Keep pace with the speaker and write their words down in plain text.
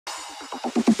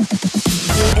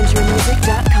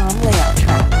NewEnterMusic.com layout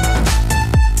track.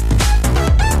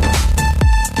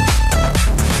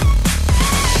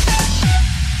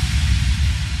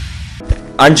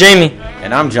 I'm Jamie.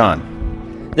 And I'm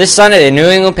John. This Sunday, the New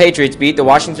England Patriots beat the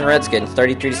Washington Redskins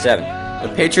 33-7. The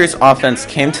Patriots offense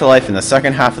came to life in the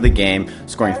second half of the game,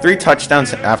 scoring 3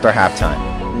 touchdowns after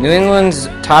halftime. New England's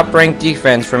top-ranked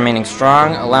defense remaining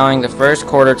strong, allowing the first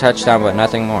quarter touchdown but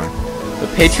nothing more. The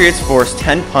Patriots forced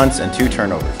 10 punts and 2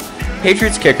 turnovers.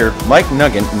 Patriots kicker Mike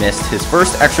Nugent missed his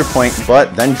first extra point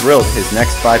but then drilled his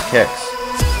next 5 kicks.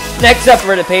 Next up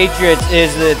for the Patriots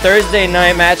is the Thursday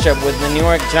night matchup with the New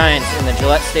York Giants in the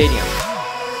Gillette Stadium.